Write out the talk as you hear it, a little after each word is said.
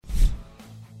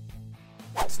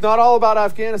It's not all about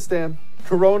Afghanistan.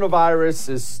 Coronavirus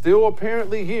is still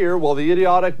apparently here while the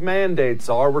idiotic mandates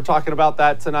are. We're talking about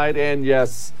that tonight. And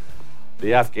yes,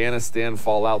 the Afghanistan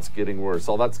fallout's getting worse.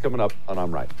 All that's coming up on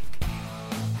I'm Right.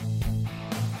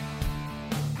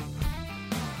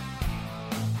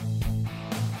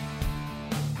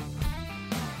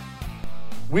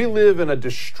 We live in a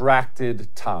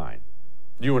distracted time.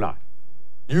 You and I.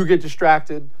 You get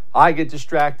distracted. I get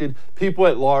distracted. People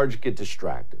at large get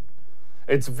distracted.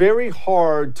 It's very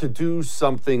hard to do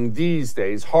something these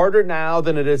days, harder now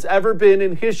than it has ever been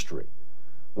in history.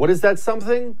 What is that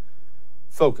something?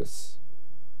 Focus.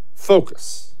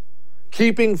 Focus.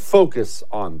 Keeping focus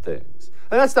on things.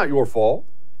 And that's not your fault.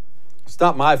 It's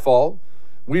not my fault.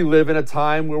 We live in a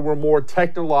time where we're more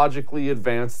technologically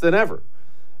advanced than ever.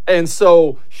 And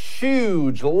so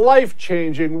huge,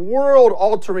 life-changing,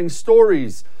 world-altering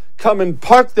stories come and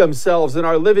park themselves in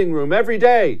our living room every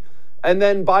day. And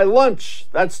then by lunch,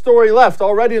 that story left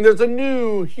already, and there's a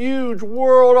new, huge,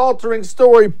 world-altering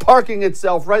story parking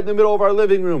itself right in the middle of our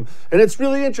living room. And it's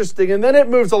really interesting. And then it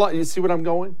moves along. You see what I'm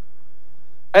going?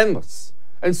 Endless.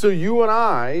 And so you and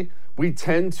I, we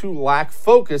tend to lack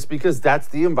focus because that's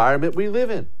the environment we live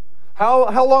in.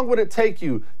 How long would it take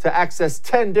you to access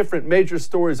 10 different major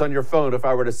stories on your phone if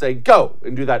I were to say, go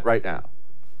and do that right now?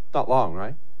 Not long,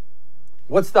 right?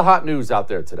 What's the hot news out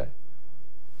there today?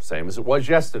 Same as it was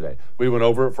yesterday. We went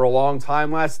over it for a long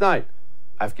time last night.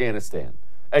 Afghanistan.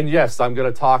 And yes, I'm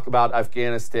going to talk about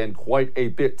Afghanistan quite a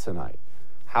bit tonight.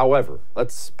 However,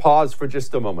 let's pause for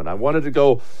just a moment. I wanted to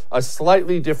go a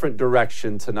slightly different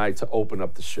direction tonight to open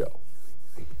up the show.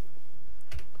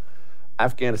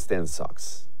 Afghanistan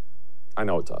sucks. I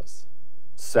know it does.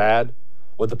 Sad.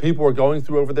 What the people are going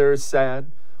through over there is sad.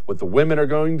 What the women are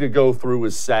going to go through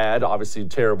is sad, obviously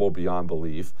terrible beyond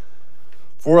belief.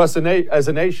 For us as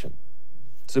a nation,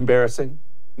 it's embarrassing.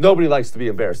 Nobody likes to be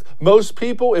embarrassed. Most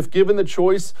people, if given the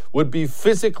choice, would be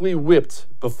physically whipped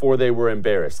before they were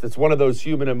embarrassed. It's one of those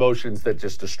human emotions that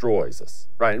just destroys us,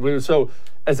 right? So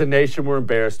as a nation, we're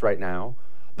embarrassed right now.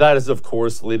 That is, of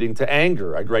course, leading to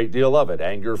anger, a great deal of it.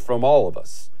 Anger from all of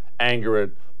us. Anger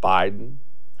at Biden,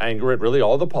 anger at really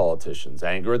all the politicians,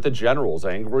 anger at the generals,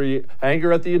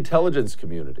 anger at the intelligence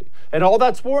community. And all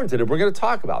that's warranted, and we're going to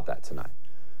talk about that tonight.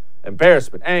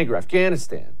 Embarrassment, anger,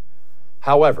 Afghanistan.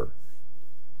 However,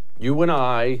 you and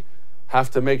I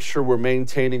have to make sure we're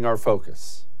maintaining our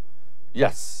focus.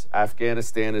 Yes,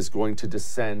 Afghanistan is going to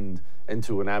descend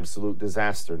into an absolute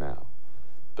disaster now.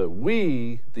 But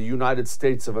we, the United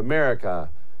States of America,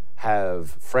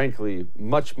 have, frankly,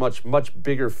 much, much, much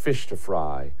bigger fish to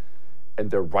fry,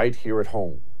 and they're right here at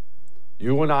home.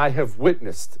 You and I have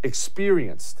witnessed,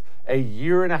 experienced a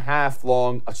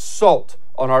 1.5-year-long assault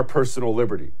on our personal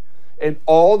liberty. And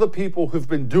all the people who've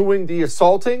been doing the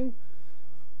assaulting,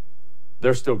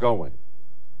 they're still going.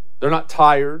 They're not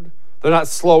tired. They're not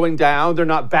slowing down. They're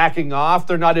not backing off.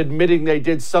 They're not admitting they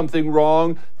did something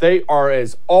wrong. They are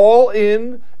as all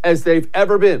in as they've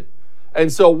ever been.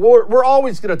 And so we're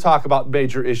always going to talk about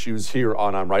major issues here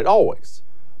on I'm Right, always.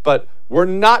 But we're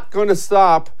not going to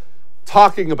stop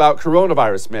talking about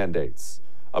coronavirus mandates,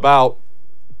 about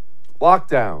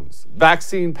lockdowns,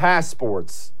 vaccine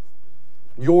passports,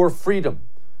 your freedom,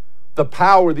 the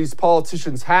power these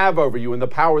politicians have over you and the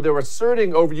power they're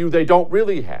asserting over you they don't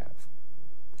really have.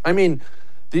 I mean,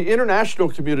 the international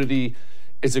community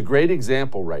is a great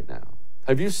example right now.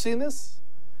 Have you seen this?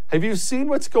 Have you seen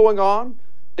what's going on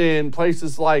in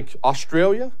places like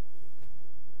Australia?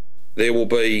 There will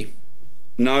be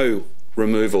no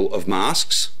removal of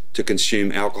masks to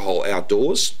consume alcohol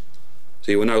outdoors.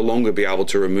 So you will no longer be able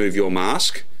to remove your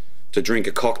mask to drink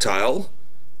a cocktail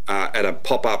at a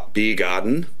pop-up beer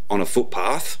garden on a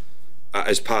footpath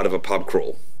as part of a pub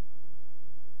crawl.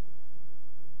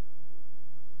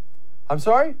 I'm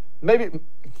sorry? Maybe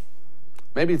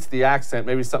it's the accent.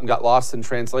 Maybe something got lost in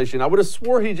translation. I would have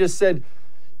swore he just said,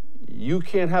 you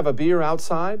can't have a beer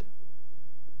outside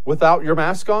without your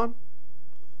mask on?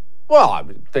 Well, I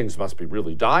mean, things must be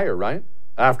really dire, right?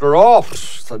 After all,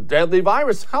 it's a deadly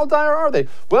virus. How dire are they?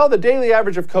 Well, the daily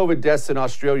average of COVID deaths in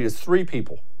Australia is 3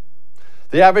 people.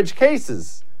 The average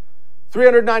cases,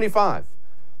 395.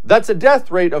 That's a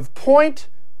death rate of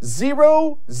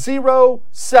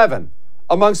 0.007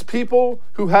 amongst people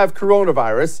who have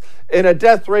coronavirus and a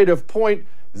death rate of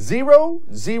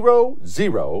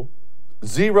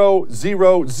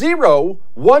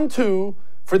 0.0000012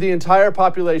 for the entire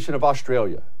population of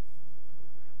Australia.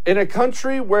 In a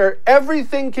country where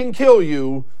everything can kill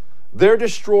you, they're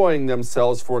destroying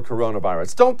themselves for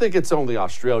coronavirus. Don't think it's only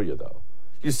Australia, though.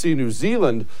 You see, New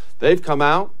Zealand, they've come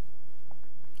out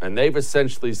and they've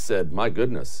essentially said, my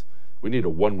goodness, We need a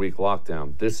 1-week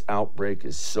lockdown. This outbreak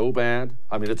is so bad.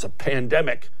 I mean, it's a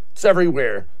pandemic. It's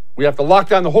everywhere. We have to lock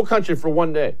down the whole country for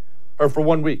 1 day or for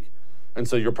 1 week. And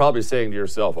so you're probably saying to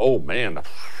yourself, oh man,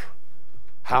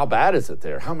 how bad is it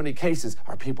there? How many cases?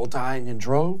 Are people dying in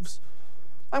droves?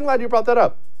 I'm glad you brought that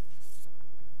up.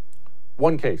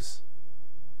 1 case.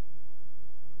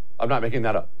 I'm not making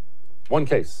that up. 1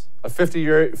 case. A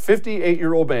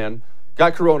 58-year-old man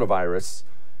got coronavirus.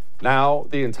 Now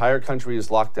the entire country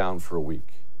is locked down for a week.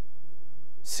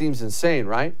 Seems insane,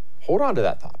 right? Hold on to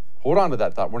that thought. Hold on to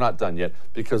that thought. We're not done yet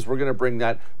because we're going to bring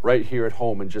that right here at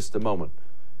home in just a moment.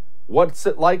 What's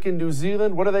it like in New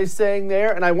Zealand? What are they saying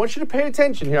there? And I want you to pay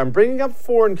attention here. I'm bringing up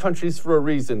foreign countries for a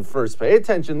reason first. Pay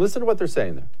attention. Listen to what they're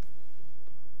saying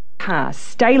there.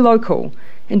 Stay local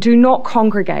and do not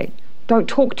congregate. Don't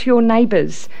talk to your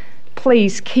neighbours.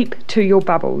 Please keep to your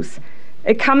bubbles.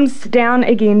 It comes down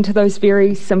again to those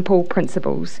very simple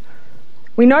principles.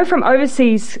 We know from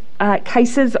overseas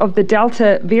cases of the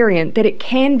Delta variant that it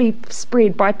can be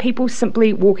spread by people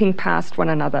simply walking past one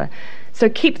another. So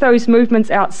keep those movements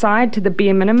outside to the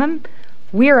bare minimum,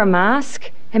 wear a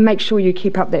mask, and make sure you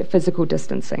keep up that physical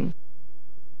distancing.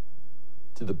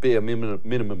 To the bare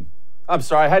minimum. I'm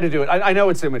sorry, I had to do it. I know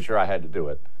it's immature, I had to do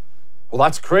it. Well,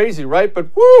 that's crazy, right?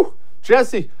 But whoo,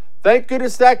 Jesse, thank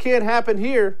goodness that can't happen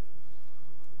here.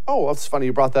 Oh, that's funny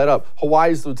you brought that up.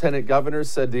 Hawaii's lieutenant governor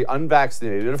said the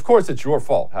unvaccinated, and of course it's your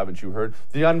fault, haven't you heard?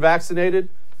 The unvaccinated,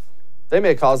 they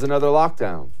may cause another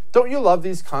lockdown. Don't you love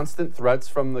these constant threats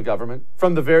from the government,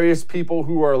 from the various people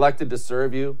who are elected to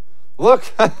serve you?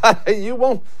 Look, you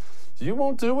won't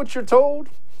do what you're told.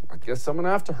 I guess I'm gonna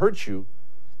have to hurt you.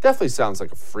 Definitely sounds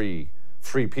like a free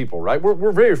people, right?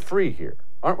 We're very free here,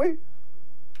 aren't we?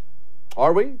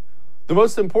 Are we? The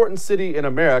most important city in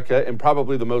America and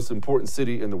probably the most important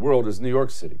city in the world is New York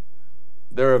City.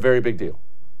 They're a very big deal.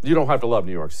 You don't have to love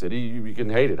New York City. You can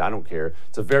hate it. I don't care.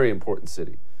 It's a very important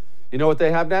city. You know what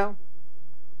they have now?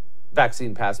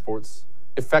 Vaccine passports.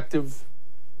 Effective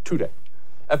today.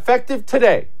 Effective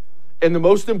today in the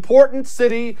most important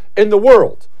city in the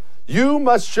world. You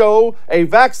must show a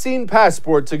vaccine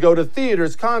passport to go to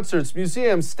theaters, concerts,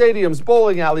 museums, stadiums,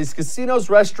 bowling alleys, casinos,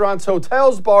 restaurants,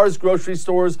 hotels, bars, grocery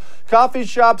stores, coffee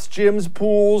shops, gyms,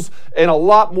 pools, and a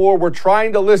lot more. We're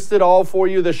trying to list it all for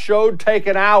you. The show'd take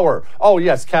an hour. Oh,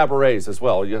 yes, cabarets as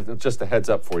well. Just a heads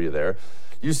up for you there.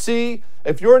 You see,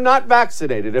 if you're not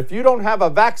vaccinated, if you don't have a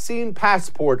vaccine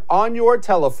passport on your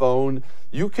telephone,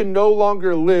 you can no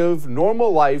longer live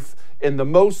normal life in the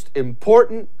most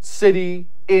important city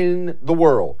in the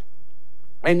world.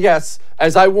 And yes,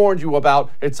 as I warned you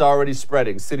about, it's already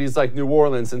spreading. Cities like New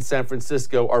Orleans and San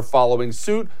Francisco are following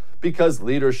suit because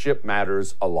leadership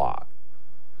matters a lot.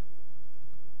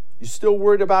 You still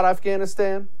worried about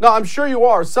Afghanistan? No, I'm sure you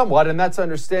are somewhat, and that's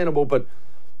understandable, but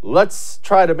let's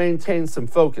try to maintain some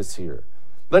focus here.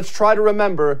 Let's try to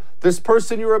remember this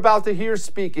person you're about to hear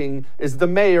speaking is the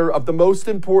mayor of the most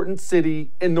important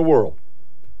city in the world.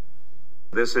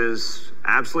 This is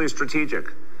absolutely strategic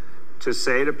to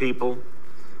say to people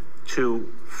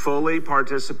to fully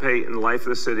participate in the life of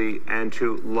the city and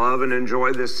to love and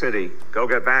enjoy this city, go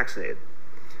get vaccinated.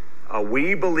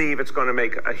 We believe it's going to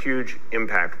make a huge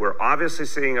impact. We're obviously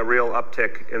seeing a real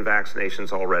uptick in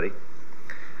vaccinations already.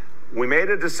 We made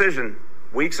a decision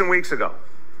weeks and weeks ago.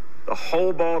 The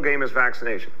whole ball game is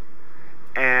vaccination.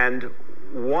 And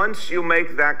once you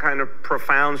make that kind of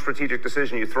profound strategic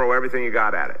decision, you throw everything you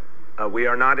got at it. We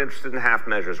are not interested in half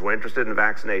measures. We're interested in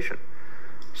vaccination.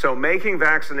 So making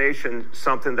vaccination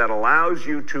something that allows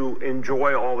you to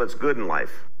enjoy all that's good in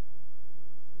life.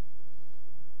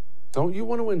 Don't you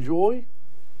want to enjoy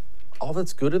all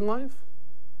that's good in life?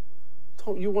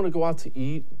 Don't you want to go out to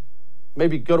eat?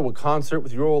 Maybe go to a concert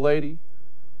with your old lady?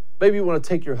 Maybe you want to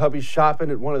take your hubby shopping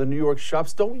at one of the New York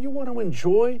shops. Don't you want to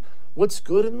enjoy what's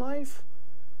good in life?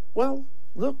 Well,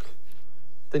 look,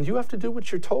 then you have to do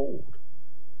what you're told.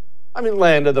 I mean,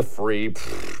 land of the free.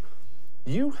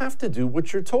 You have to do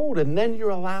what you're told, and then you're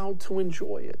allowed to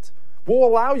enjoy it. We'll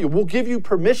allow you. We'll give you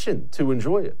permission to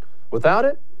enjoy it. Without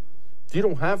it, you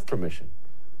don't have permission.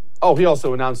 Oh, he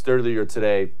also announced earlier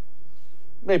today,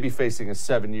 maybe facing a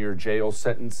 7-year jail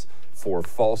sentence for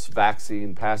false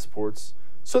vaccine passports.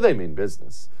 So they mean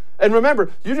business. And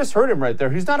remember, you just heard him right there.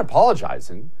 He's not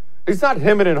apologizing. He's not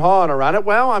hemming and hawing around it.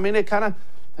 Well, I mean, it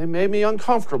made me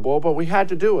uncomfortable, but we had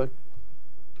to do it.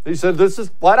 He said, this is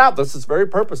flat out. This is very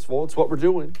purposeful. It's what we're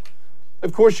doing.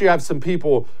 Of course, you have some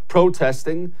people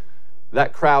protesting.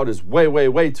 That crowd is way, way,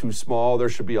 way too small. There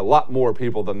should be a lot more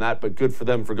people than that, but good for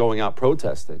them for going out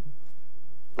protesting.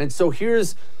 And so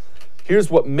here's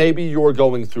what maybe you're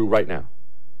going through right now.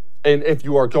 And if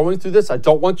you are going through this, I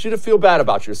don't want you to feel bad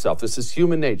about yourself. This is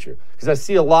human nature. Because I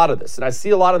see a lot of this. And I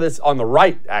see a lot of this on the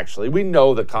right, actually. We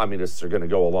know the communists are going to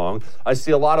go along. I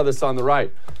see a lot of this on the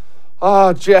right.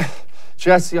 Oh,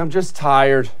 Jesse, I'm just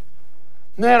tired.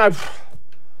 Man,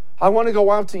 I want to go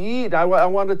out to eat. I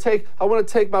want to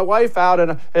take my wife out,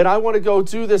 and I want to go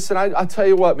do this. And I tell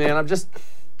you what, man, I'm just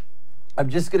going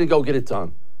to go get it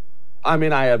done. I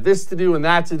mean, I have this to do and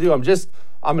that to do. I'm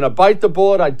going to bite the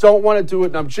bullet. I don't want to do it,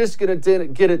 and I'm just going to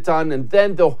get it done, and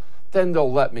then they'll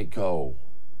let me go.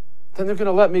 Then they're going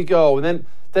to let me go, and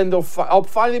then I'll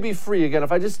finally be free again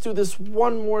if I just do this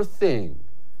one more thing.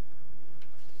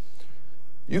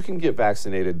 You can get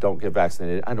vaccinated, don't get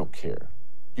vaccinated. I don't care.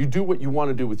 You do what you want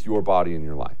to do with your body and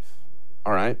your life,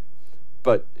 all right?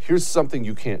 But here's something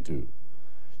you can't do.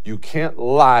 You can't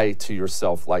lie to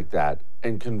yourself like that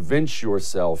and convince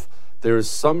yourself there is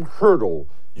some hurdle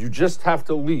you just have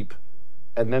to leap,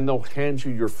 and then they'll hand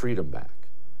you your freedom back.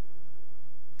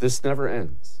 This never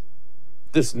ends.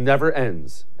 This never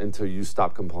ends until you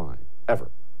stop complying, ever.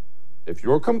 If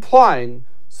you're complying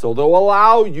so they'll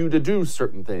allow you to do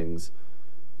certain things,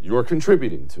 you're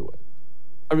contributing to it.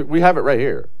 I mean, we have it right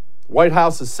here. White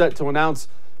House is set to announce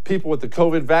people with the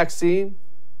COVID vaccine,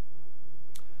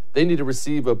 they need to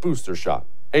receive a booster shot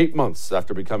 8 months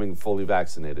after becoming fully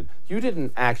vaccinated. You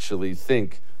didn't actually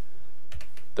think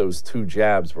those 2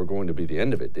 jabs were going to be the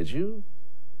end of it, did you?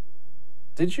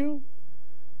 Did you?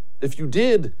 If you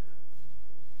did,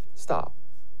 stop.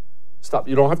 Stop.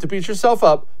 You don't have to beat yourself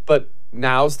up, but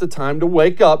now's the time to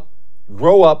wake up,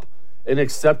 grow up, and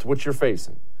accept what you're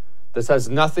facing. This has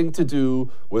nothing to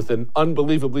do with an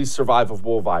unbelievably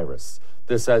survivable virus.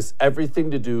 This has everything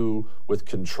to do with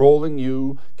controlling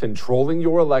you, controlling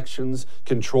your elections,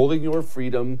 controlling your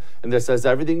freedom, and this has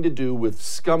everything to do with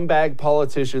scumbag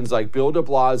politicians like Bill de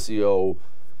Blasio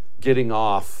getting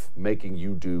off making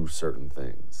you do certain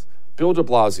things. Bill de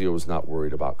Blasio is not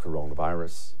worried about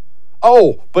coronavirus.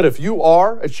 Oh, but if you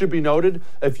are, it should be noted,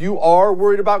 if you are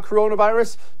worried about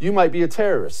coronavirus, you might be a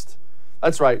terrorist.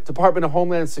 That's right. Department of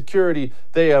Homeland Security,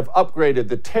 they have upgraded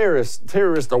the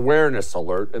terrorist awareness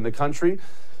alert in the country.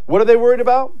 What are they worried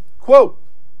about? Quote,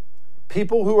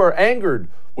 people who are angered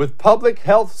with public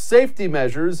health safety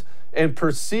measures and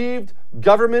perceived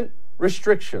government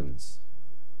restrictions.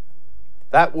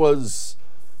 That was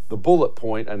the bullet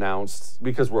point announced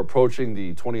because we're approaching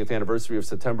the 20th anniversary of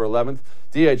September 11th.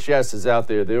 DHS is out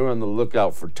there. They're on the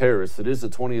lookout for terrorists. It is the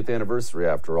 20th anniversary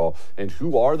after all. And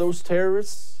who are those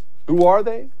terrorists? Who are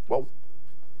they? Well,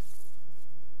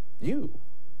 you.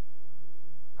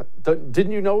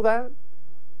 Didn't you know that?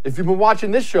 If you've been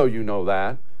watching this show, you know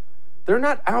that. They're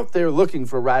not out there looking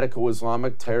for radical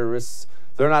Islamic terrorists.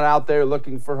 They're not out there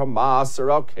looking for Hamas or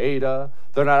Al-Qaeda.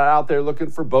 They're not out there looking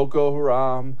for Boko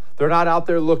Haram. They're not out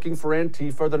there looking for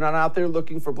Antifa. They're not out there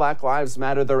looking for Black Lives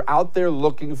Matter. They're out there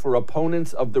looking for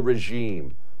opponents of the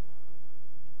regime.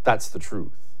 That's the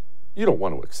truth. You don't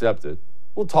want to accept it.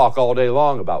 We'll talk all day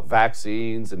long about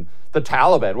vaccines and the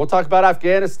Taliban. We'll talk about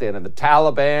Afghanistan and the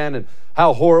Taliban and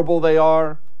how horrible they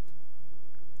are.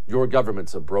 Your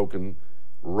government's a broken,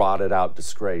 rotted out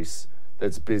disgrace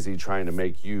that's busy trying to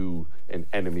make you an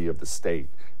enemy of the state.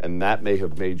 And that may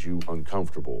have made you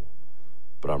uncomfortable,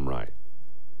 but I'm right.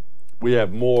 We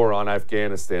have more on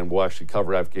Afghanistan. We'll actually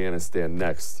cover Afghanistan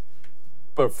next.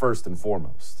 But first and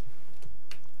foremost,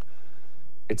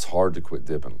 it's hard to quit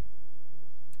dipping.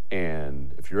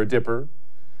 And if you're a dipper,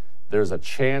 there's a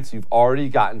chance you've already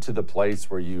gotten to the place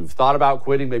where you've thought about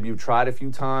quitting. Maybe you've tried a few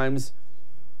times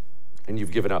and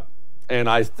you've given up. And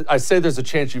I say there's a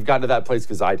chance you've gotten to that place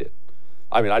because I did.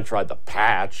 I mean, I tried the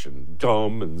patch and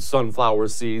gum and sunflower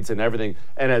seeds and everything.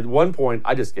 And at one point,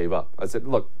 I just gave up. I said,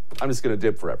 look, I'm just going to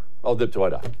dip forever. I'll dip till I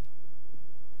die.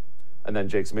 And then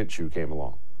Jake's Mint Chew came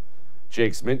along.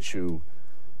 Jake's Mint Chew,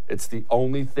 it's the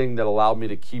only thing that allowed me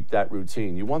to keep that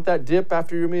routine. You want that dip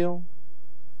after your meal?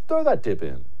 Throw that dip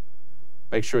in.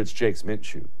 Make sure it's Jake's Mint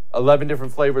Chew. 11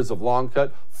 different flavors of long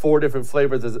cut, 4 different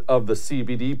flavors of the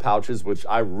CBD pouches, which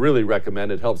I really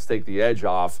recommend. It helps take the edge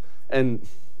off. And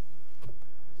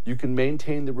you can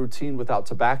maintain the routine without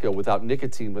tobacco, without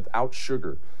nicotine, without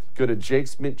sugar. Go to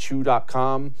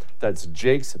jakesmintchew.com. That's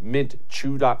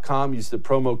jakesmintchew.com. Use the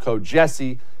promo code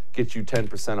Jesse. Get you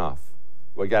 10% off.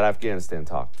 We got Afghanistan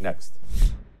talk next.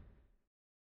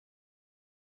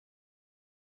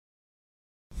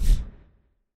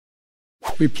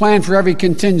 We plan for every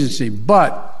contingency,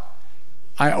 but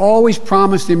I always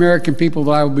promised the American people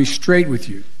that I would be straight with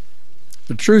you.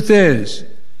 The truth is,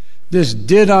 this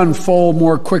did unfold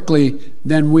more quickly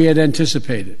than we had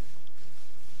anticipated.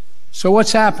 So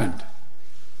what's happened?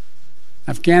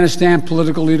 Afghanistan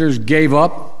political leaders gave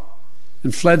up.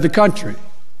 and fled the country.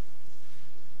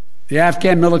 The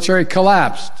Afghan military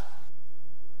collapsed.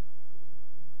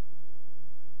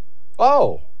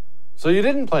 Oh, so you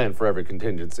didn't plan for every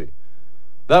contingency.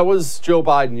 That was Joe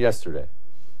Biden yesterday.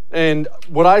 And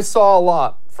what I saw a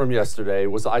lot from yesterday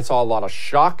was I saw a lot of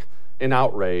shock and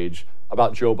outrage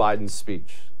about Joe Biden's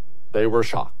speech. They were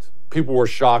shocked. People were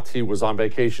shocked he was on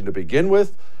vacation to begin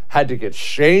with, had to get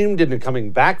shamed into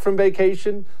coming back from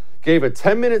vacation, gave a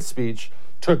 10-minute speech,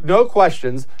 took no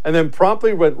questions, and then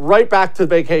promptly went right back to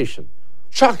vacation.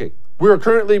 Shocking. We are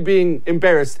currently being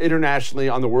embarrassed internationally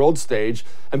on the world stage,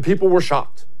 and people were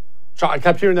shocked. I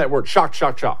kept hearing that word, shocked,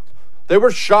 shocked, shocked. They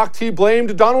were shocked he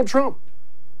blamed Donald Trump.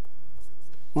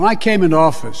 When I came into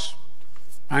office,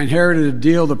 I inherited a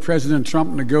deal that President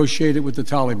Trump negotiated with the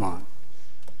Taliban.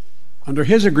 Under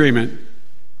his agreement,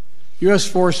 U.S.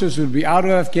 forces would be out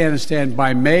of Afghanistan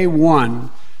by May 1,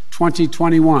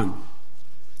 2021,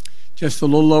 just a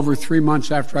little over 3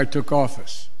 months after I took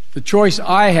office. The choice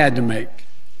I had to make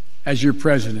as your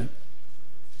president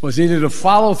was either to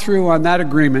follow through on that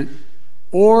agreement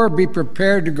or be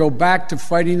prepared to go back to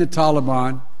fighting the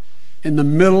Taliban in the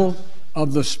middle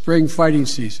of the spring fighting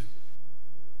season.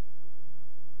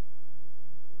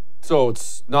 So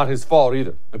it's not his fault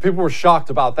either. And people were shocked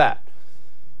about that.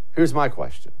 Here's my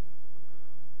question.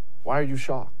 Why are you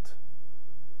shocked?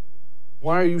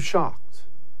 Why are you shocked?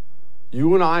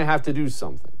 You and I have to do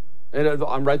something. And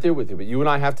I'm right there with you, but you and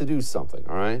I have to do something,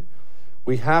 all right?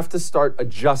 We have to start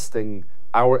adjusting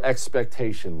our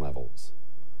expectation levels.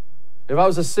 If I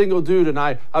was a single dude and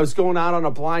I was going out on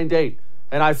a blind date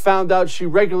and I found out she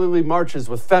regularly marches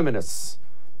with feminists,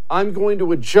 I'm going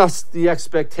to adjust the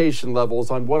expectation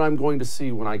levels on what I'm going to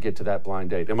see when I get to that blind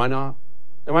date. Am I not?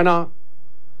 Am I not?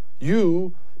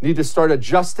 You need to start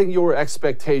adjusting your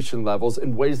expectation levels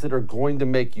in ways that are going to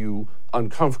make you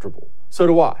uncomfortable. So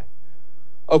do I.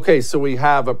 Okay, so we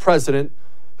have a president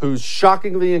who's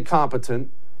shockingly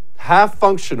incompetent, half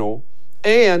functional,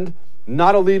 and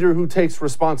not a leader who takes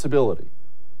responsibility.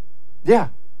 Yeah,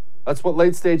 that's what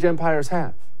late-stage empires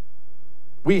have.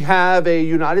 We have a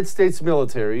United States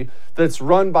military that's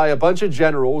run by a bunch of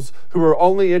generals who are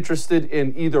only interested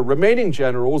in either remaining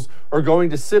generals or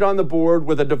going to sit on the board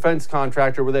with a defense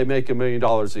contractor where they make $1 million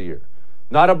a year.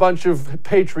 Not a bunch of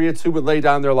patriots who would lay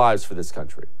down their lives for this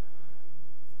country.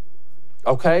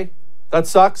 Okay, that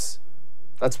sucks.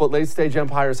 That's what late-stage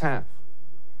empires have.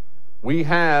 We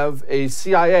have a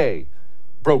CIA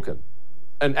broken,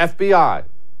 an FBI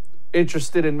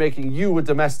interested in making you a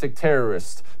domestic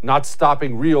terrorist, not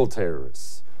stopping real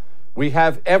terrorists. We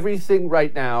have everything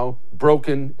right now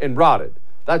broken and rotted.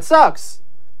 That sucks.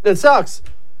 It sucks.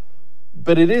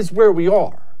 But it is where we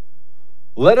are.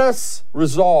 Let us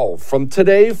resolve from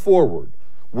today forward.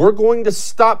 We're going to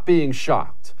stop being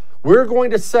shocked. We're going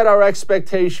to set our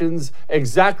expectations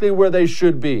exactly where they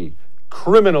should be,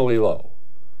 criminally low.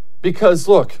 Because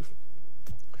look,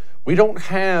 we don't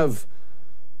have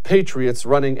patriots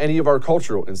running any of our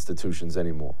cultural institutions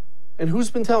anymore. And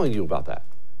who's been telling you about that?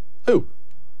 Who?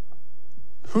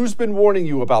 Who's been warning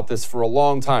you about this for a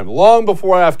long time, long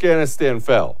before Afghanistan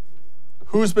fell?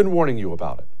 Who's been warning you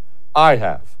about it? I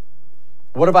have.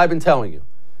 What have I been telling you?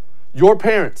 Your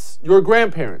parents, your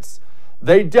grandparents,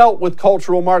 they dealt with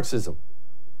cultural Marxism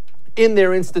in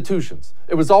their institutions.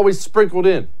 It was always sprinkled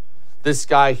in. This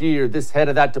guy here, this head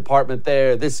of that department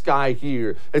there, this guy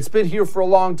here. It's been here for a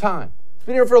long time. It's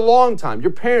been here for a long time.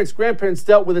 Your parents, grandparents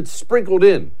dealt with it sprinkled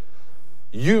in.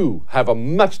 You have a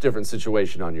much different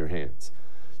situation on your hands.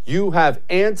 You have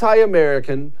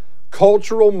anti-American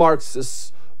cultural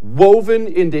Marxists woven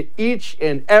into each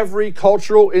and every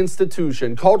cultural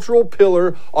institution, cultural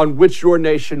pillar on which your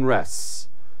nation rests.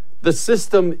 The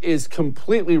system is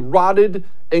completely rotted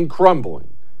and crumbling.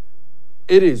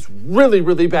 It is really,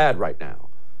 really bad right now.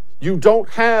 You don't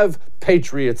have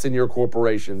patriots in your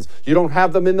corporations. You don't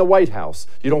have them in the White House.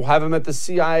 You don't have them at the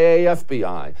CIA,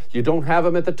 FBI. You don't have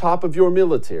them at the top of your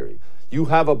military. You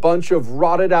have a bunch of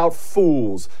rotted out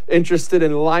fools interested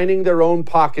in lining their own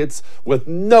pockets with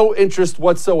no interest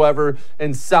whatsoever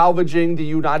in salvaging the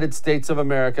United States of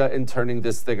America and turning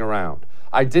this thing around.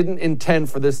 I didn't intend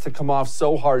for this to come off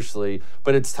so harshly,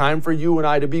 but it's time for you and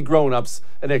I to be grown-ups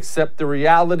and accept the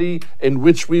reality in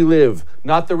which we live,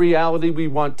 not the reality we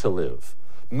want to live.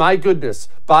 My goodness,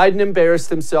 Biden embarrassed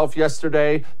himself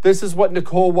yesterday. This is what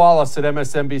Nicole Wallace at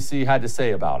MSNBC had to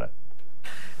say about it.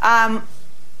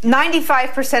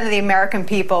 95% of the American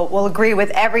people will agree with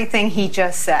everything he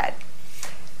just said.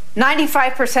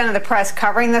 95% of the press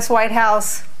covering this White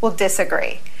House will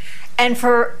disagree. And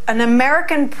for an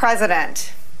American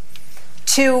president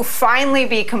to finally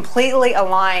be completely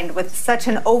aligned with such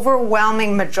an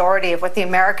overwhelming majority of what the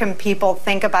American people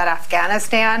think about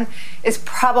Afghanistan is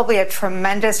probably a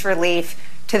tremendous relief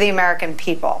to the American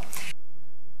people.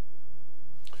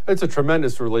 It's a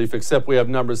tremendous relief, except we have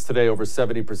numbers today over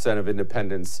 70% of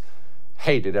independents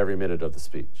hated every minute of the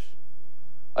speech.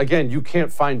 Again, you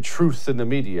can't find truth in the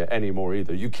media anymore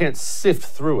either. You can't sift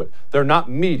through it. They're not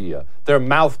media. They're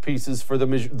mouthpieces for the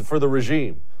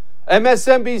regime.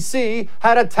 MSNBC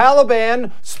had a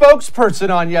Taliban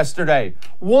spokesperson on yesterday,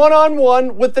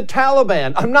 one-on-one with the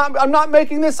Taliban. I'm not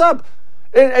making this up.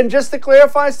 And just to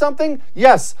clarify something,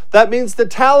 yes, that means the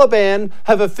Taliban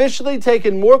have officially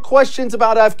taken more questions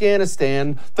about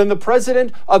Afghanistan than the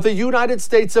President of the United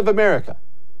States of America.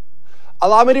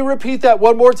 Allow me to repeat that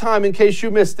one more time in case you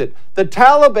missed it. The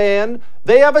Taliban,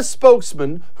 they have a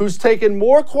spokesman who's taken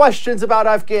more questions about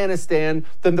Afghanistan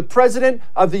than the President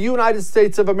of the United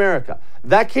States of America.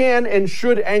 That can and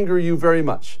should anger you very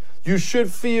much. You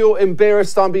should feel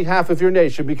embarrassed on behalf of your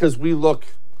nation because we look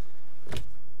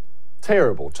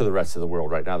terrible to the rest of the world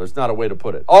right now. There's not a way to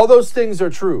put it. All those things are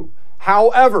true.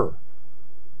 However,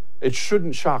 it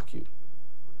shouldn't shock you.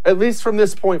 At least from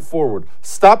this point forward.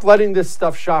 Stop letting this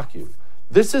stuff shock you.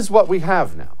 This is what we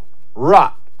have now.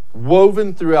 Rot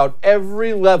woven throughout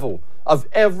every level of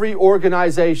every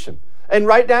organization. And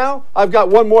right now, I've got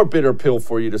one more bitter pill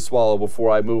for you to swallow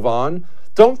before I move on.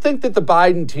 Don't think that the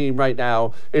Biden team right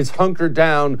now is hunkered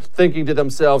down thinking to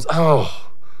themselves,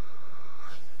 oh,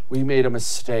 we made a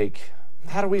mistake.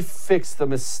 How do we fix the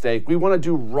mistake? We want to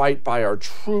do right by our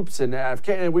troops in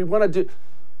Afghanistan. We want to do...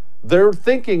 They're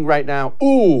thinking right now,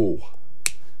 ooh,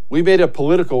 we made a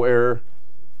political error.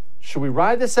 Should we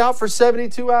ride this out for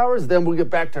 72 hours? Then we'll get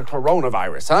back to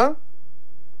coronavirus, huh?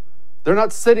 They're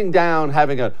not sitting down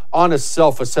having an honest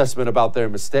self-assessment about their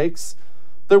mistakes.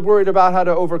 They're worried about how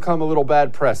to overcome a little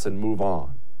bad press and move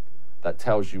on. That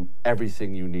tells you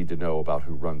everything you need to know about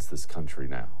who runs this country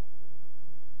now.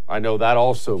 I know that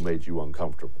also made you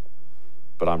uncomfortable,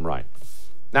 but I'm right.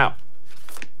 Now,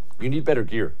 you need better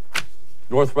gear.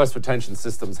 Northwest Retention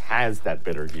Systems has that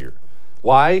better gear.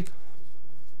 Why?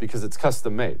 Because it's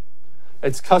custom made.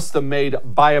 It's custom made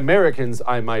by Americans,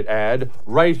 I might add,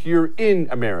 right here in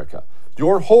America.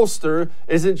 Your holster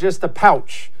isn't just a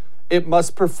pouch. It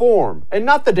must perform, and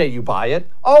not the day you buy it.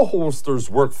 All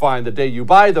holsters work fine the day you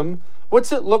buy them.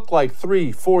 What's it look like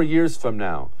 3-4 years from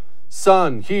now?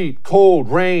 Sun, heat,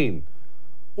 cold, rain.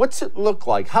 What's it look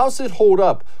like? How's it hold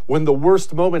up when the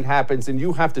worst moment happens and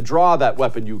you have to draw that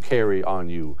weapon you carry on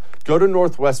you? Go to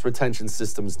Northwest Retention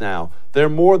Systems now. They're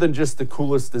more than just the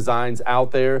coolest designs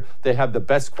out there. They have the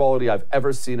best quality I've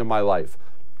ever seen in my life.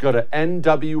 Go to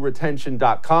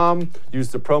nwretention.com. Use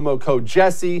the promo code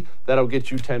Jesse. That'll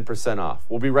get you 10% off.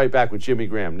 We'll be right back with Jimmy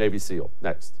Graham, Navy SEAL.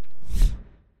 Next.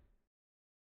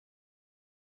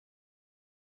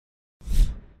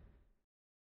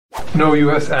 No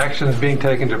U.S. action is being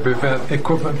taken to prevent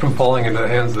equipment from falling into the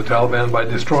hands of the Taliban by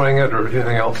destroying it or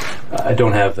anything else? I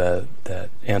don't have that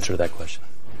answer to that question.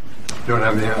 You don't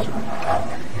have the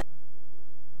answer?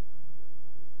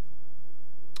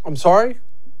 I'm sorry?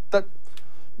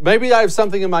 Maybe I have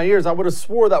something in my ears. I would have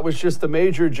swore that was just a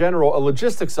major general, a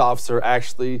logistics officer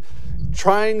actually,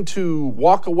 trying to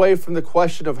walk away from the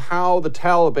question of how the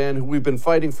Taliban, who we've been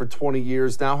fighting for 20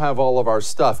 years, now have all of our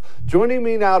stuff. Joining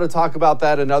me now to talk about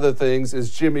that and other things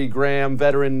is Jimmy Graham,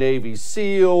 veteran Navy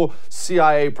SEAL,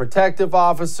 CIA protective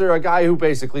officer, a guy who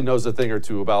basically knows a thing or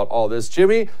two about all this.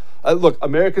 Jimmy, look,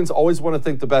 Americans always want to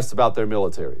think the best about their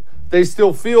military. They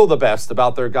still feel the best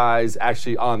about their guys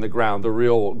actually on the ground, the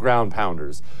real ground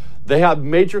pounders. They have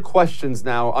major questions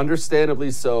now, understandably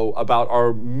so, about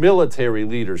our military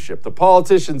leadership. The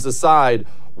politicians aside,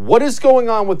 what is going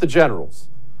on with the generals?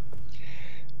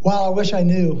 Well, I wish I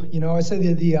knew. I say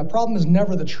the problem is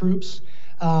never the troops.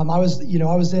 I was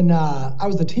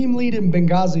the team lead in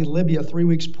Benghazi, Libya, 3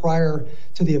 weeks prior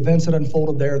to the events that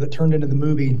unfolded there that turned into the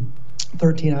movie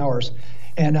 13 Hours.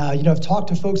 And I've talked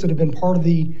to folks that have been part of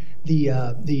the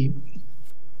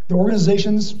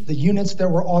organizations, the units that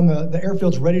were on the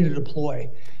airfields ready to deploy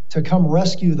to come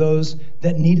rescue those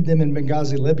that needed them in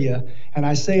Benghazi, Libya. And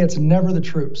I say it's never the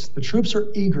troops. The troops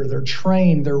are eager, they're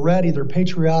trained, they're ready, they're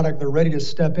patriotic, they're ready to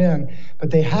step in,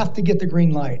 but they have to get the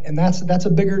green light. And that's a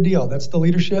bigger deal. That's the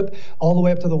leadership all the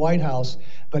way up to the White House,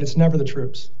 but it's never the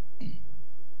troops.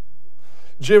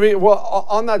 Jimmy, well,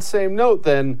 on that same note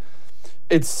then,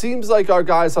 it seems like our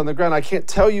guys on the ground, I can't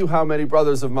tell you how many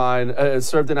brothers of mine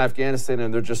served in Afghanistan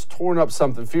and they're just torn up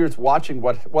something fierce watching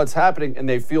what's happening, and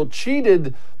they feel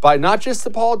cheated by not just the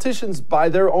politicians, by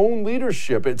their own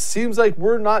leadership. It seems like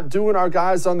we're not doing our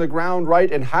guys on the ground right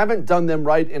and haven't done them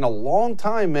right in a long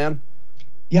time, man.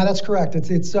 Yeah, that's correct.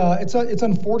 It's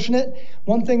unfortunate.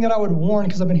 One thing that I would warn,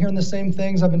 because I've been hearing the same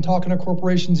things. I've been talking to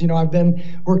corporations. I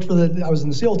was in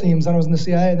the SEAL teams, then I was in the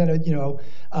CIA, and then now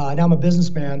I'm a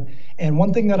businessman. And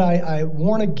one thing that I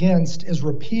warn against is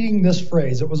repeating this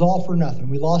phrase: "It was all for nothing.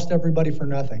 We lost everybody for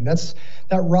nothing."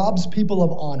 That robs people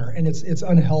of honor, and it's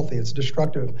unhealthy. It's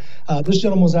destructive. This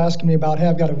gentleman was asking me about, hey,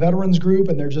 I've got a veterans group,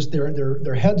 and they're just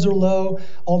their heads are low,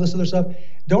 all this other stuff.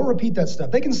 Don't repeat that stuff.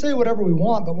 They can say whatever we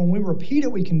want, but when we repeat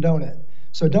it, we condone it.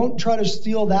 So don't try to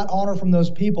steal that honor from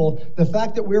those people. The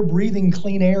fact that we're breathing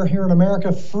clean air here in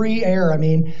America, free air,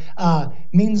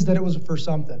 means that it was for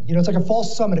something. It's like a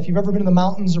false summit. If you've ever been in the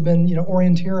mountains or been,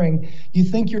 orienteering, you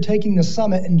think you're taking the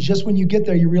summit, and just when you get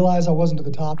there, you realize I wasn't to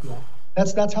the top yet.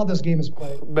 That's how this game is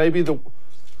played.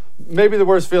 Maybe the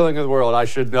worst feeling in the world, I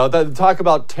should know. Talk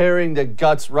about tearing the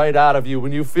guts right out of you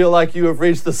when you feel like you have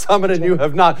reached the summit and you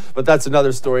have not. But that's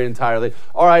another story entirely.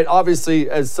 All right, obviously,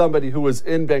 as somebody who was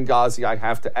in Benghazi, I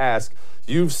have to ask,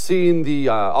 you've seen the,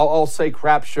 I'll say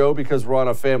crap show because we're on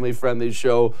a family-friendly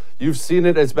show. You've seen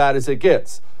it as bad as it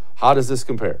gets. How does this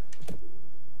compare?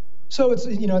 So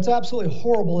it's absolutely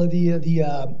horrible.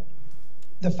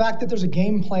 The fact that there's a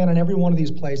game plan in every one of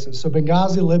these places. So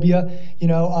Benghazi, Libya,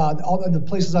 all the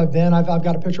places I've been, I've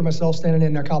got a picture of myself standing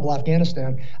in Kabul,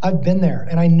 Afghanistan. I've been there,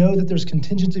 and I know that there's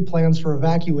contingency plans for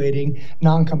evacuating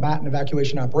non-combatant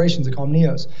evacuation operations. They call them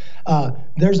NEOs.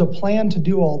 There's a plan to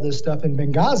do all this stuff in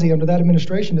Benghazi under that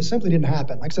administration. It simply didn't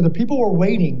happen. Like I said, the people were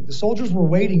waiting. The soldiers were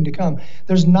waiting to come.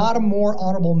 There's not a more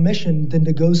honorable mission than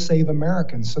to go save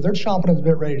Americans. So they're chomping at the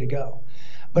bit, ready to go.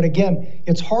 But again,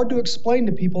 it's hard to explain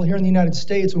to people here in the United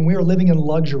States when we are living in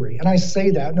luxury. And I say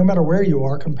that no matter where you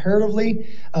are, comparatively,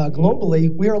 globally,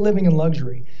 we are living in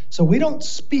luxury. So we don't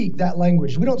speak that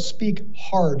language. We don't speak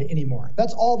hard anymore.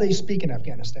 That's all they speak in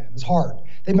Afghanistan is hard.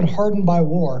 They've been hardened by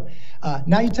war.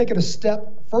 Now you take it a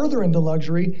step further into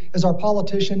luxury as our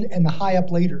politician and the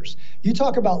high-up leaders. You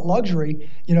talk about luxury,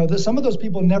 some of those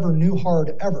people never knew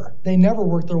hard ever. They never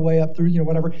worked their way up through,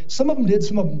 whatever. Some of them did,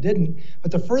 some of them didn't.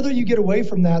 But the further you get away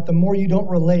from that, the more you don't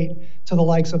relate to the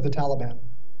likes of the Taliban.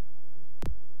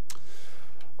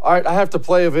 All right, I have to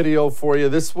play a video for you.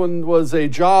 This one was a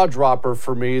jaw dropper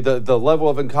for me, the level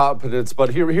of incompetence.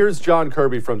 But here's John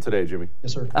Kirby from today, Jimmy.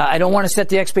 Yes, sir. I don't want to set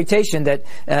the expectation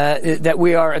that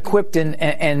we are equipped and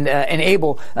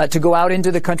able to go out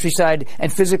into the countryside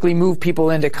and physically move people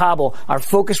into Kabul. Our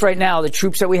focus right now, the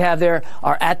troops that we have there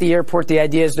are at the airport. The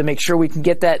idea is to make sure we can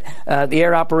get the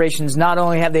air operations, not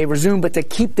only have they resumed, but to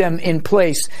keep them in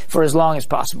place for as long as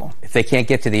possible. If they can't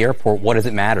get to the airport, what does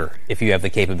it matter if you have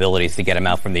the capabilities to get them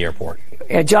out from the airport?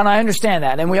 John, I understand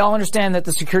that, and we all understand that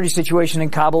the security situation in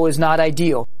Kabul is not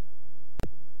ideal.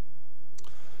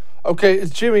 Okay,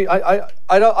 Jimmy,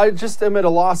 I just am at a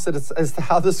loss as to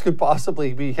how this could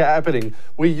possibly be happening.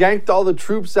 We yanked all the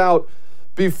troops out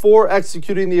before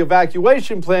executing the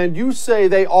evacuation plan. You say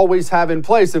they always have in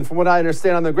place, and from what I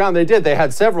understand on the ground, they did. They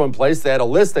had several in place. They had a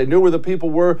list. They knew where the people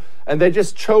were, and they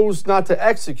just chose not to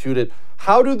execute it.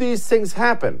 How do these things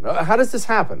happen? How does this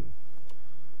happen?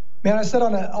 Man, I said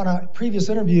on a previous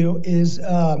interview is,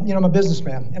 I'm a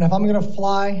businessman. And if I'm going to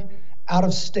fly out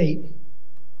of state,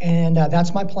 and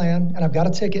that's my plan, and I've got a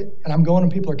ticket, and I'm going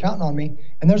and people are counting on me,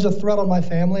 and there's a threat on my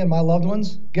family and my loved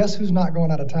ones, guess who's not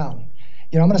going out of town?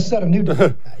 I'm going to set a new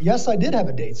date. Yes, I did have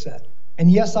a date set.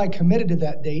 And yes, I committed to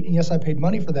that date, and yes, I paid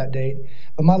money for that date.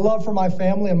 But my love for my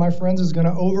family and my friends is going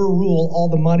to overrule all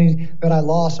the money that I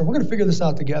lost, and we're going to figure this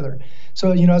out together.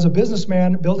 So, as a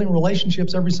businessman, building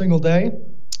relationships every single day,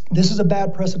 this is a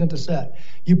bad precedent to set.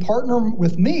 You partner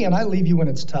with me, and I leave you when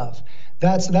it's tough.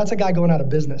 That's a guy going out of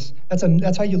business.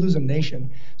 That's how you lose a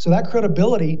nation. So that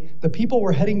credibility, the people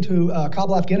were heading to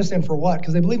Kabul, Afghanistan for what?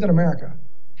 Because they believed in America.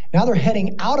 Now they're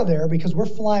heading out of there because we're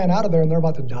flying out of there and they're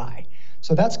about to die.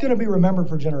 So that's going to be remembered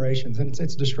for generations, and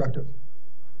it's destructive.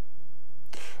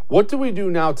 What do we do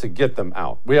now to get them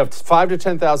out? We have 5,000 to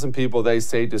 10,000 people, they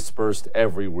say, dispersed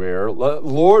everywhere.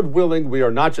 Lord willing, we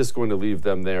are not just going to leave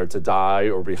them there to die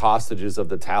or be hostages of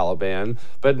the Taliban.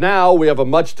 But now we have a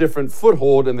much different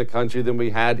foothold in the country than we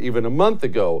had even a month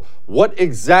ago. What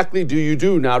exactly do you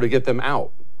do now to get them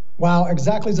out? Wow,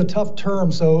 exactly is a tough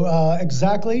term. So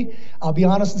exactly, I'll be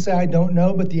honest and say I don't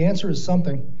know, but the answer is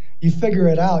something. You figure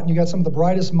it out, and you got some of the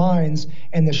brightest minds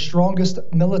and the strongest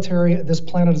military this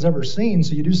planet has ever seen.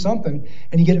 So you do something,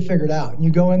 and you get it figured out. And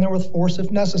you go in there with force if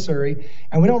necessary,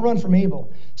 and we don't run from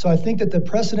evil. So I think that the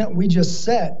precedent we just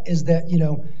set is that,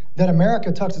 that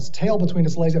America tucks its tail between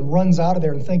its legs and runs out of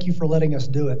there and thank you for letting us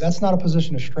do it. That's not a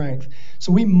position of strength.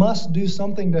 So we must do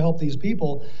something to help these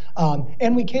people,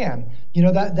 and we can. I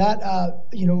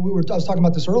was talking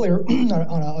about this earlier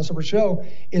on a separate show,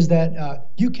 is that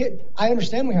I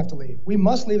understand we have to leave. We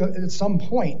must leave at some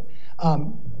point.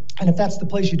 And if that's the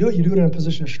place you do it in a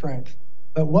position of strength.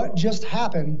 But what just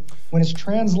happened when it's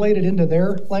translated into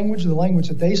their language, the language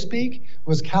that they speak,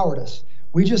 was cowardice.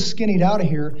 We just skinnied out of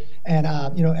here, and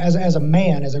as a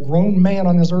man, as a grown man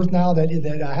on this earth now that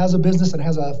has a business and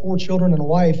has 4 children and a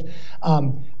wife,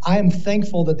 I am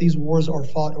thankful that these wars are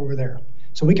fought over there.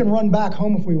 So we can run back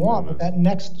home if we want, but that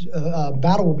next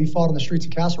battle will be fought on the streets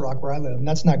of Castle Rock where I live, and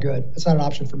that's not good. That's not an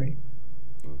option for me.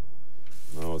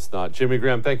 No, it's not. Jimmy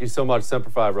Graham, thank you so much. Semper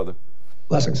Fi, brother.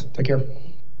 Blessings. Take care.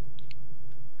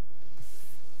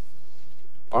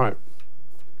 All right.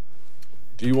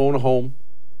 Do you own a home?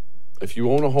 If you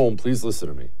own a home, please listen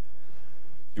to me.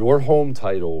 Your home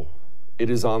title, it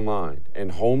is online,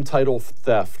 and home title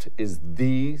theft is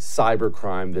the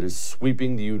cybercrime that is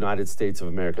sweeping the United States of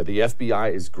America. The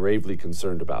FBI is gravely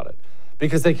concerned about it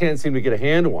because they can't seem to get a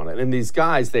handle on it. And these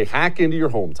guys, they hack into your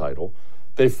home title,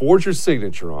 they forge your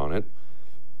signature on it,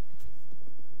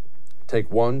 take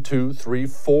 1, 2, 3,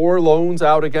 4 loans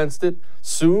out against it.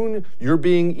 Soon, you're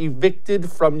being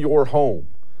evicted from your home.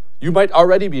 You might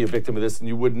already be a victim of this and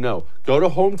you wouldn't know. Go to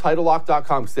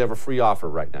HomeTitleLock.com because they have a free offer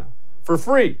right now. For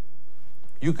free.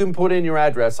 You can put in your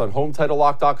address on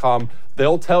HomeTitleLock.com.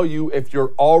 They'll tell you if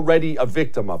you're already a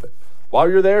victim of it. While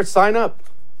you're there, sign up.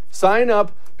 Sign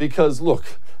up because,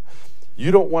 look, you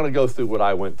don't want to go through what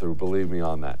I went through, believe me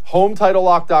on that.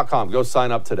 HomeTitleLock.com. Go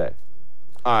sign up today.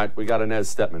 All right, we got Inez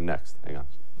Stepman next. Hang on.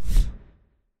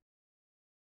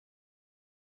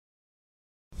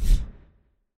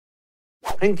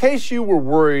 In case you were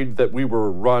worried that we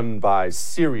were run by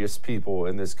serious people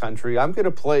in this country, I'm going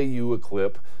to play you a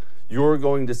clip. You're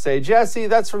going to say, Jesse,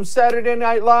 that's from Saturday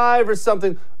Night Live or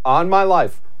something. On my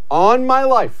life. On my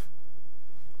life.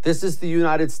 This is the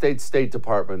United States State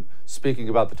Department speaking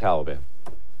about the Taliban.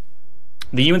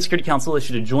 The UN Security Council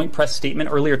issued a joint press statement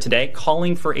earlier today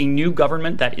calling for a new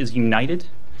government that is united,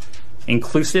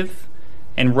 inclusive,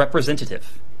 and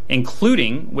representative,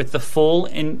 including with the full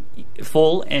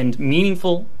and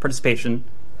meaningful participation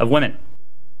of women.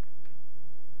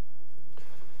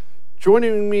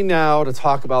 Joining me now to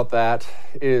talk about that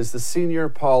is the senior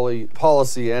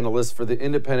policy analyst for the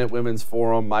Independent Women's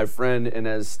Forum, my friend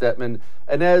Inez Stepman.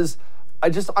 Inez, I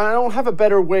don't have a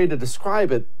better way to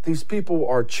describe it. These people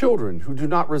are children who do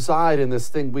not reside in this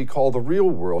thing we call the real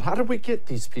world. How did we get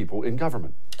these people in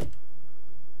government?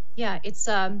 Yeah,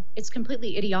 it's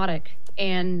completely idiotic,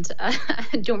 and I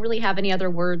don't really have any other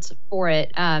words for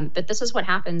it. But this is what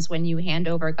happens when you hand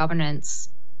over governance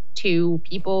to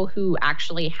people who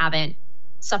actually haven't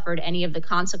suffered any of the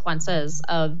consequences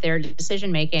of their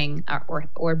decision making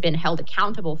or been held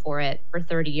accountable for it for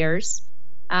 30 years.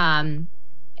 And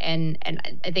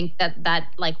I think that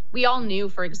like we all knew,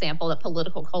 for example, that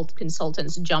political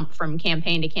consultants jump from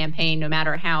campaign to campaign, no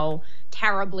matter how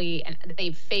terribly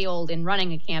they've failed in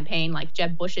running a campaign. Like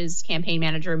Jeb Bush's campaign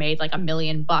manager made like $1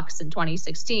 million in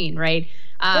 2016, right?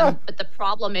 But the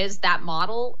problem is that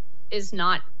model is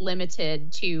not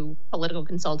limited to political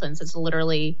consultants. It's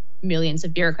literally millions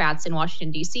of bureaucrats in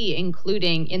Washington, D.C.,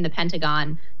 including in the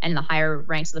Pentagon and the higher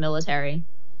ranks of the military.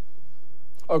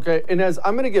 Okay, Inez,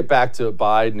 I'm going to get back to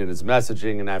Biden and his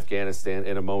messaging in Afghanistan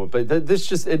in a moment, but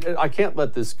this I can't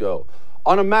let this go.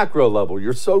 On a macro level,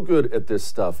 you're so good at this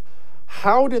stuff.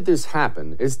 How did this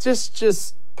happen? Is this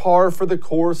just par for the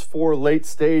course for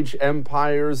late-stage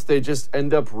empires? They just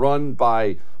end up run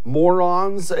by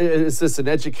morons? Is this an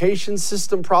education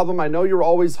system problem? I know you're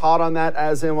always hot on that,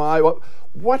 as am I.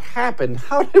 What happened?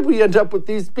 How did we end up with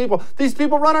these people? These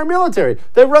people run our military.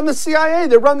 They run the CIA.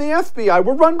 They run the FBI.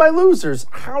 We're run by losers.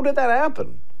 How did that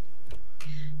happen?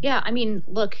 Yeah, I mean,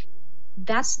 look,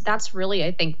 that's really,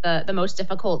 I think, the most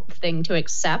difficult thing to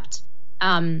accept.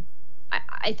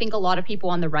 I think a lot of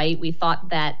people on the right, we thought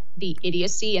that the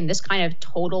idiocy and this kind of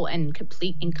total and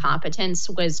complete incompetence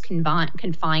was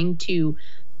confined to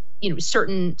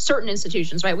certain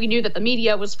institutions, right? We knew that the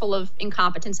media was full of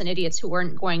incompetence and idiots who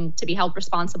weren't going to be held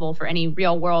responsible for any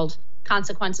real world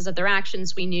consequences of their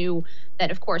actions. We knew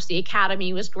that, of course, the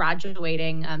academy was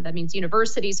graduating. That means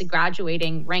universities are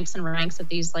graduating ranks and ranks of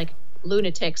these like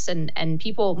lunatics and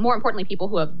people, more importantly, people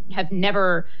who have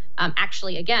never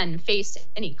actually, again, faced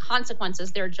any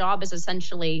consequences. Their job is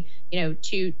essentially,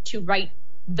 to write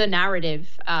the narrative,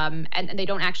 and they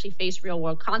don't actually face real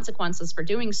world consequences for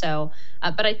doing so.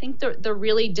 But I think the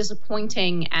really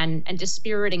disappointing and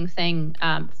dispiriting thing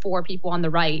for people on the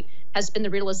right has been the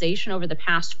realization over the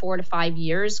past 4 to 5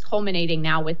 years, culminating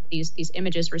now with these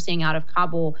images we're seeing out of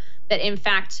Kabul, that in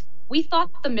fact, we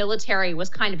thought the military was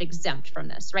kind of exempt from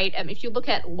this, right? If you look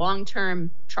at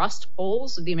long-term trust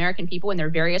polls of the American people in their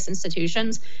various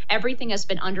institutions, everything has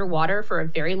been underwater for a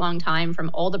very long time,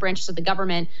 from all the branches of the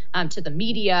government to the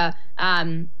media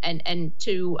and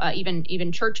to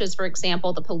even churches, for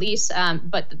example, the police.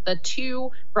 But the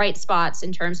two bright spots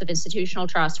in terms of institutional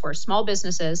trust were small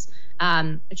businesses,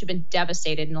 which have been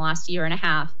devastated in the last year and a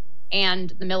half, and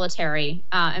the military,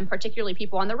 and particularly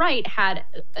people on the right, had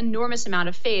enormous amount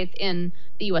of faith in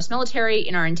the U.S. military,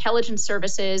 in our intelligence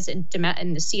services, in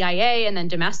the CIA, and then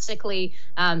domestically,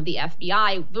 the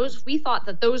FBI. We thought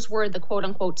that those were the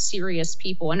quote-unquote serious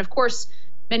people. And of course,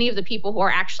 many of the people who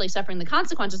are actually suffering the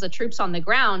consequences, the troops on the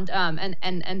ground and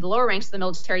the lower ranks of the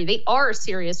military, they are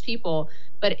serious people.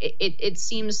 But it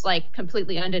seems like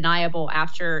completely undeniable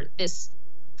after this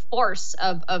farce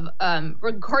of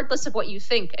regardless of what you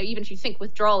think, even if you think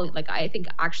withdrawal, like I think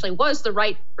actually was the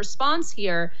right response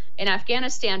here in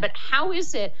Afghanistan. But how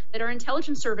is it that our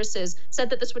intelligence services said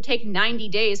that this would take 90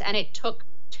 days and it took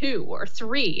 2 or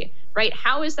 3, right?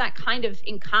 How is that kind of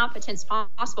incompetence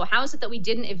possible? How is it that we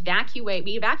didn't evacuate?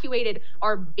 We evacuated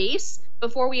our base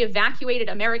before we evacuated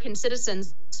American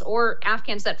citizens or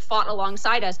Afghans that fought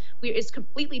alongside us. It's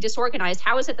completely disorganized.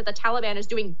 How is it that the Taliban is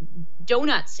doing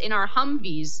donuts in our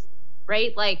Humvees,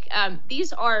 right? Like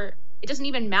these are, it doesn't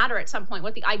even matter at some point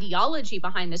what the ideology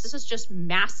behind this. This is just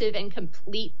massive and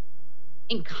complete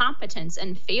incompetence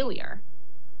and failure.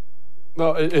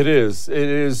 No, it is. It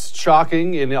is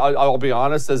shocking, and I'll be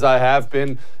honest, as I have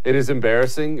been, it is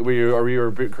embarrassing. We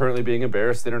are currently being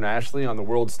embarrassed internationally on the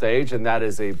world stage, and that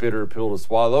is a bitter pill to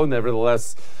swallow.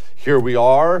 Nevertheless, here we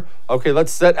are. Okay,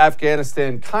 let's set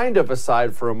Afghanistan kind of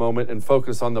aside for a moment and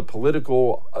focus on the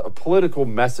political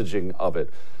messaging of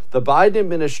it. The Biden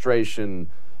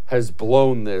administration has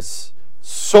blown this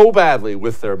so badly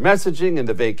with their messaging and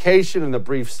the vacation and the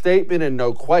brief statement and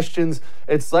no questions.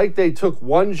 It's like they took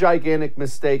one gigantic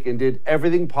mistake and did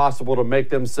everything possible to make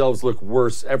themselves look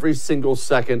worse every single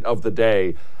second of the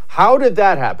day. How did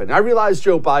that happen? I realize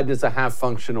Joe Biden is a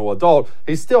half-functional adult.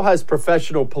 He still has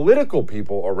professional political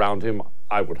people around him,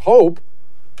 I would hope.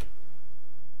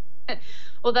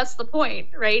 Well, that's the point,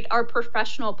 right? Our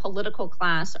professional political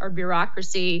class, our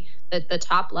bureaucracy, the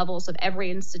top levels of every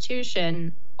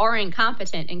institution are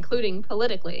incompetent, including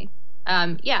politically.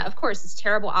 Yeah, of course, it's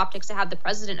terrible optics to have the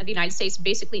president of the United States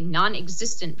basically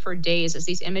non-existent for days as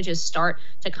these images start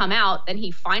to come out. Then he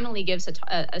finally gives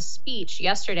a speech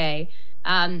yesterday,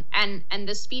 and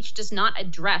the speech does not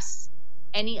address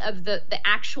any of the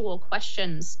actual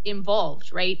questions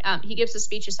involved, right? He gives a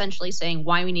speech essentially saying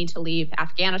why we need to leave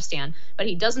Afghanistan, but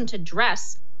he doesn't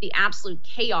address the absolute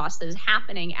chaos that is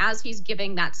happening as he's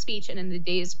giving that speech and in the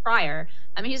days prior.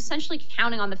 I mean, he's essentially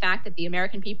counting on the fact that the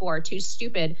American people are too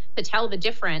stupid to tell the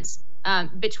difference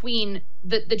between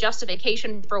the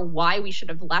justification for why we should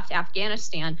have left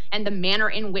Afghanistan and the manner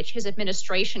in which his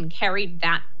administration carried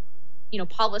that,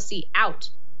 policy out.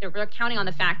 They're counting on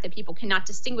the fact that people cannot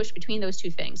distinguish between those two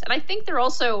things. And I think they're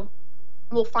also,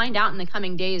 we'll find out in the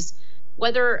coming days,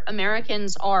 whether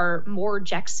Americans are more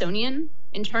Jacksonian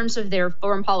in terms of their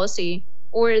foreign policy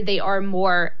or they are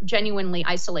more genuinely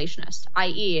isolationist,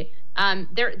 i.e.,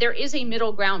 there is a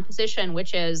middle ground position,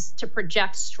 which is to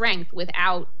project strength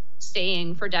without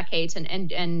staying for decades and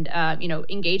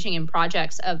engaging in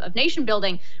projects of nation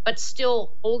building, but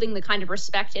still holding the kind of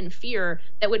respect and fear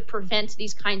that would prevent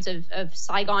these kinds of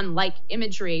Saigon-like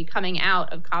imagery coming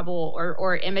out of Kabul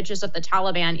or images of the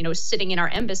Taliban, sitting in our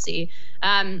embassy.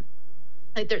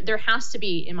 There has to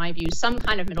be, in my view, some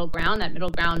kind of middle ground. That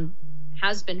middle ground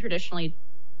has been traditionally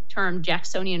termed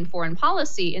Jacksonian foreign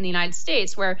policy in the United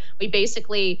States, where we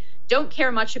basically don't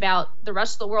care much about the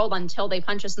rest of the world until they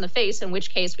punch us in the face, in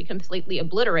which case we completely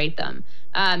obliterate them.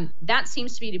 That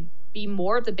seems to be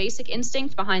more of the basic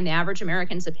instinct behind the average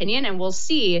American's opinion, and we'll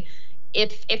see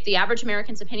if the average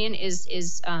American's opinion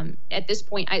is at this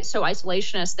point so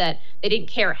isolationist that they didn't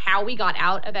care how we got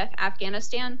out of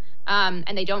Afghanistan,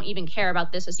 and they don't even care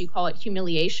about this, as you call it,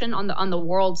 humiliation on the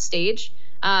world stage.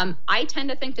 I tend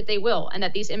to think that they will, and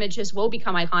that these images will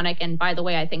become iconic. And by the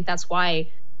way, I think that's why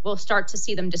we'll start to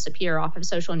see them disappear off of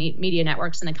social media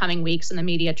networks in the coming weeks, and the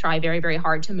media try very, very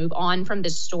hard to move on from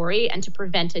this story and to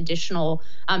prevent additional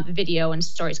video and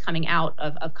stories coming out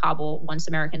of Kabul once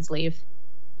Americans leave.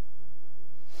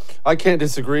 I can't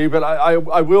disagree, but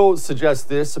I will suggest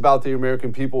this about the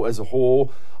American people as a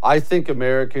whole. I think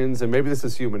Americans, and maybe this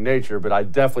is human nature, but I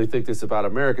definitely think this about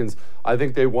Americans, I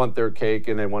think they want their cake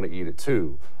and they want to eat it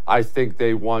too. I think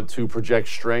they want to project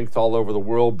strength all over the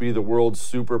world, be the world's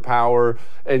superpower,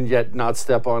 and yet not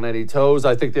step on any toes.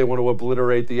 I think they want to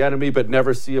obliterate the enemy, but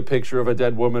never see a picture of a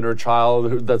dead woman or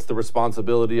child. That's the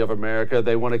responsibility of America.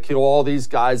 They want to kill all these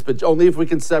guys, but only if we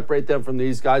can separate them from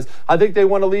these guys. I think they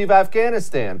want to leave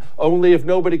Afghanistan, only if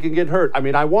nobody can get hurt. I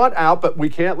mean, I want out, but we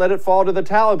can't let it fall to the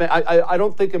Taliban. I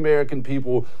don't think American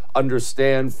people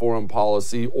understand foreign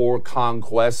policy or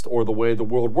conquest or the way the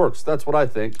world works. That's what I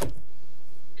think.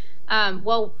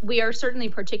 Well, we are certainly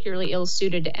particularly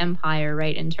ill-suited to empire,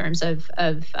 right, in terms of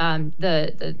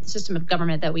the system of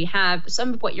government that we have.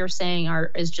 Some of what you're saying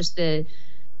is just the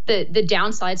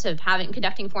downsides of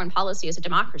conducting foreign policy as a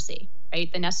democracy,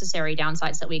 right? The necessary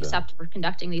downsides that we accept for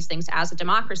conducting these things as a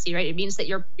democracy, right? It means that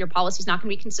your policy is not going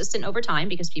to be consistent over time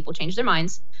because people change their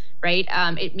minds, right?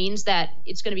 It means that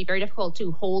it's going to be very difficult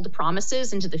to hold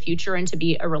promises into the future and to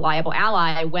be a reliable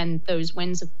ally when those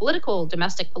winds of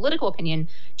domestic political opinion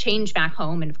change back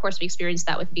home. And of course, we experienced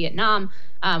that with Vietnam.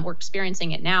 We're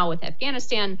experiencing it now with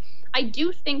Afghanistan. I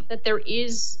do think that there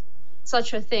is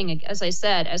such a thing, as I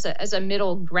said, as a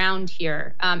middle ground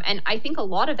here. And I think a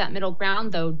lot of that middle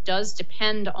ground, though, does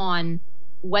depend on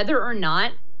whether or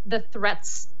not the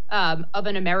threats of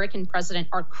an American president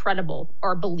are credible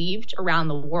or believed around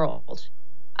the world.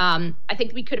 I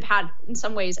think we could have had, in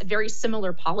some ways, a very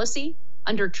similar policy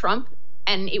under Trump,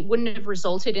 and it wouldn't have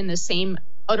resulted in the same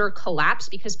utter collapse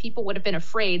because people would have been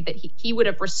afraid that he would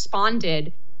have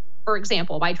responded, for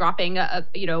example, by dropping a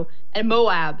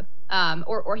Moab.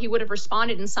 Or he would have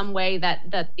responded in some way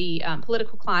that the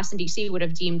political class in D.C. would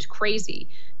have deemed crazy,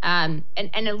 and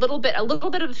a little bit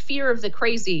of fear of the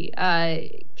crazy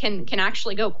can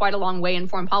actually go quite a long way in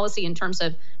foreign policy in terms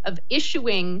of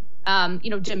issuing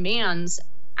demands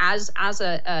as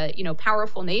a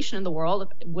powerful nation in the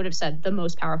world. I would have said the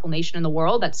most powerful nation in the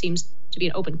world. That seems to be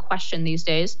an open question these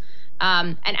days.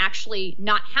 And actually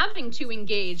not having to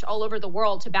engage all over the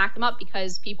world to back them up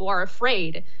because people are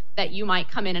afraid that you might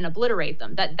come in and obliterate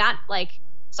them. That like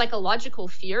psychological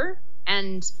fear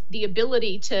and the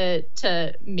ability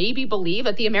to maybe believe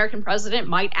that the American president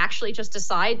might actually just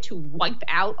decide to wipe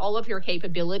out all of your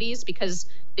capabilities because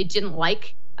they didn't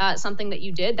like something that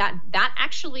you did, that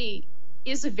actually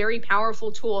is a very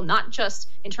powerful tool, not just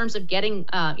in terms of getting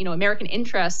American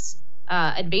interests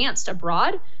advanced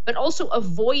abroad, but also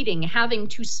avoiding having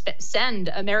to send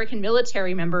American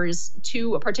military members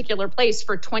to a particular place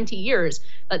for 20 years.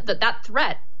 That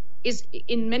threat is,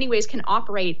 in many ways, can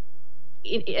operate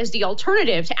as the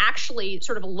alternative to actually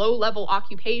sort of a low-level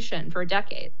occupation for a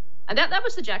decade. And that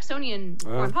was the Jacksonian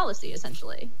foreign policy,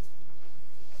 essentially.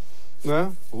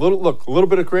 Yeah, a little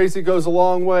bit of crazy goes a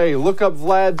long way. Look up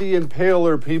Vlad the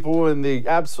Impaler, people, in the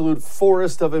absolute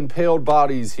forest of impaled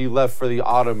bodies he left for the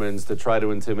Ottomans to try to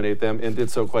intimidate them, and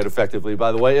did so quite effectively,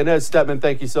 by the way. Inez Stepman,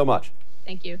 thank you so much.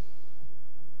 Thank you.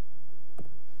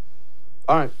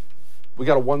 All right, we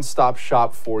got a one-stop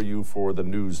shop for you for the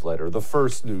newsletter, the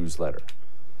first newsletter.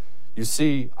 You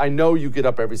see, I know you get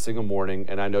up every single morning,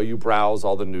 and I know you browse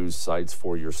all the news sites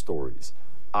for your stories.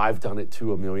 I've done it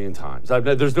too a million times.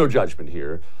 There's no judgment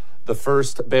here. The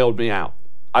First bailed me out.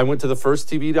 I went to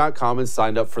thefirsttv.com and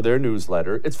signed up for their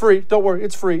newsletter. It's free. Don't worry,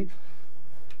 it's free.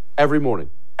 Every morning.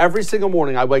 Every single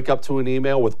morning, I wake up to an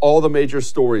email with all the major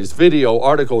stories, video,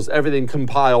 articles, everything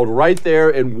compiled right there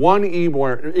in one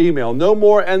email. No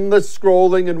more endless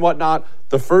scrolling and whatnot.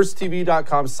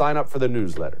 Thefirsttv.com, sign up for the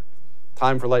newsletter.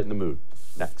 Time for Lighten the Mood.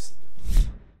 Next.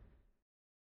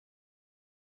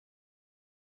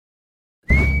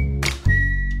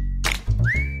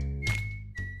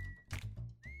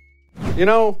 You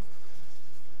know,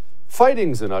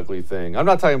 fighting's an ugly thing. I'm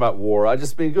not talking about war. I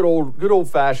just mean good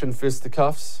old-fashioned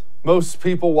fisticuffs. Most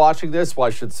people watching this, well, I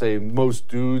should say most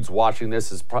dudes watching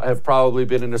this have probably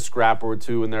been in a scrap or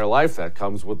two in their life. That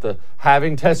comes with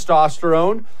having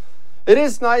testosterone. It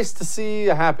is nice to see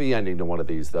a happy ending to one of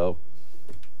these, though.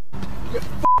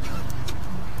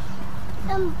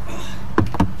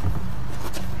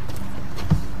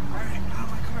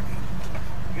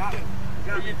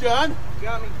 Are you done?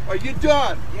 Got me. Are you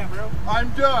done? Yeah, bro. I'm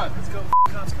done. Let's go.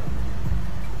 Costco.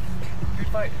 Good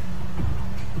fight.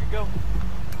 Here you go.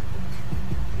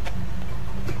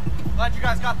 Glad you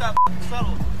guys got that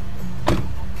settled.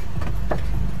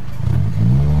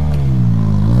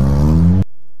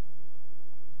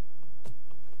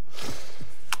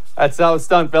 That's how it's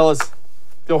done, fellas.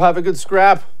 Go have a good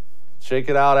scrap. Shake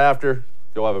it out after.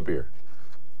 Go have a beer.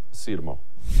 See you tomorrow.